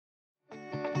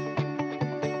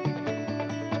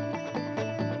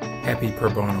Happy Pro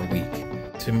Bono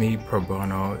Week. To me, Pro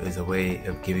Bono is a way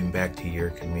of giving back to your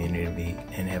community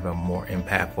and have a more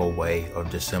impactful way of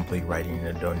just simply writing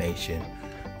a donation.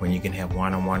 When you can have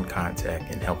one-on-one contact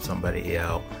and help somebody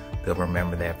out, they'll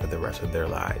remember that for the rest of their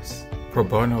lives. Pro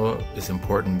Bono is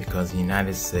important because in the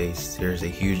United States, there's a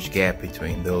huge gap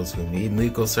between those who need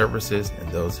legal services and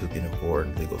those who can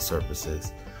afford legal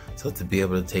services. So to be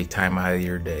able to take time out of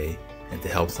your day and to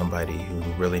help somebody who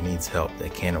really needs help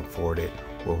that can't afford it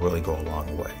will really go a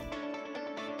long way.